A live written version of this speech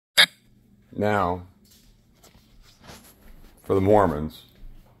now for the Mormons.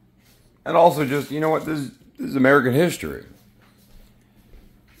 And also just, you know what, this is American history.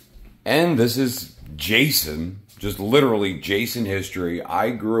 And this is Jason, just literally Jason history.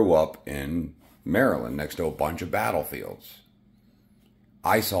 I grew up in Maryland next to a bunch of battlefields.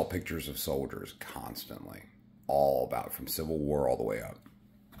 I saw pictures of soldiers constantly, all about from Civil War all the way up.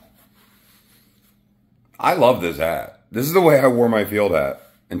 I love this hat. This is the way I wore my field hat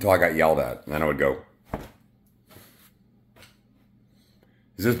until I got yelled at. And then I would go,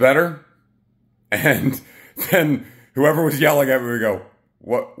 is this better? And then whoever was yelling at me would go,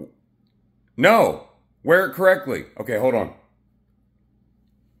 what? No, wear it correctly. Okay, hold on.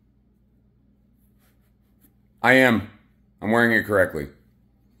 I'm wearing it correctly.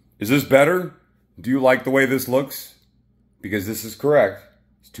 Is this better? Do you like the way this looks? Because this is correct.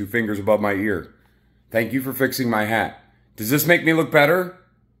 It's 2 fingers above my ear. Thank you for fixing my hat. Does this make me look better?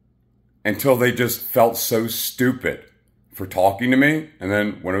 Until they just felt so stupid for talking to me. And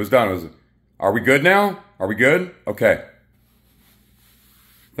then when it was done, it was, are we good now? Are we good? Okay.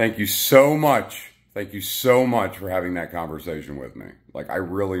 Thank you so much. Thank you so much for having that conversation with me. Like, I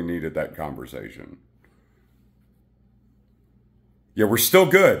really needed that conversation. Yeah, we're still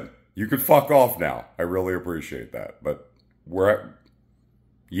good. You could fuck off now. I really appreciate that. But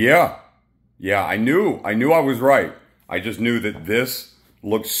yeah, I knew I was right. I just knew that this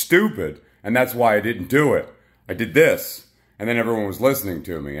looked stupid, and that's why I didn't do it. I did this, and then everyone was listening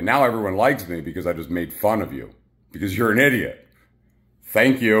to me, and now everyone likes me because I just made fun of you, because you're an idiot.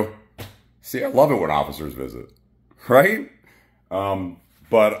 Thank you. See, I love it when officers visit, right? Like,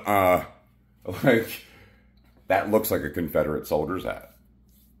 that looks like a Confederate soldier's hat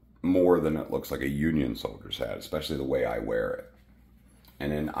more than it looks like a Union soldier's hat, especially the way I wear it.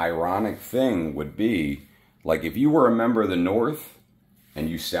 And an ironic thing would be, like, if you were a member of the North and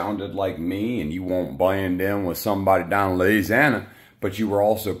you sounded like me and you won't blend in with somebody down in Louisiana, but you were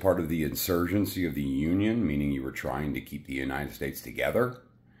also part of the insurgency of the Union, meaning you were trying to keep the United States together,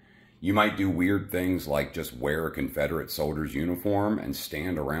 you might do weird things like just wear a Confederate soldier's uniform and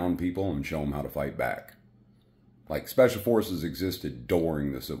stand around people and show them how to fight back. Like, special forces existed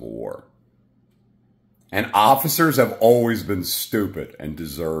during the Civil War. And officers have always been stupid and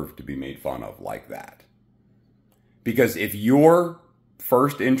deserve to be made fun of like that. Because if your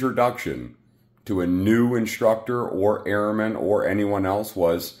first introduction to a new instructor or airman or anyone else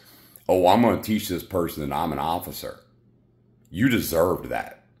was, oh, I'm going to teach this person that I'm an officer, you deserved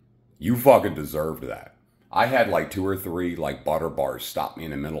that. You fucking deserved that. I had like 2 or 3 like butter bars stop me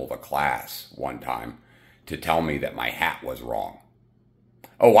in the middle of a class one time to tell me that my hat was wrong.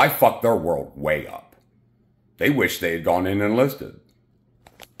 Oh, I fucked their world way up. They wish they had gone in and enlisted.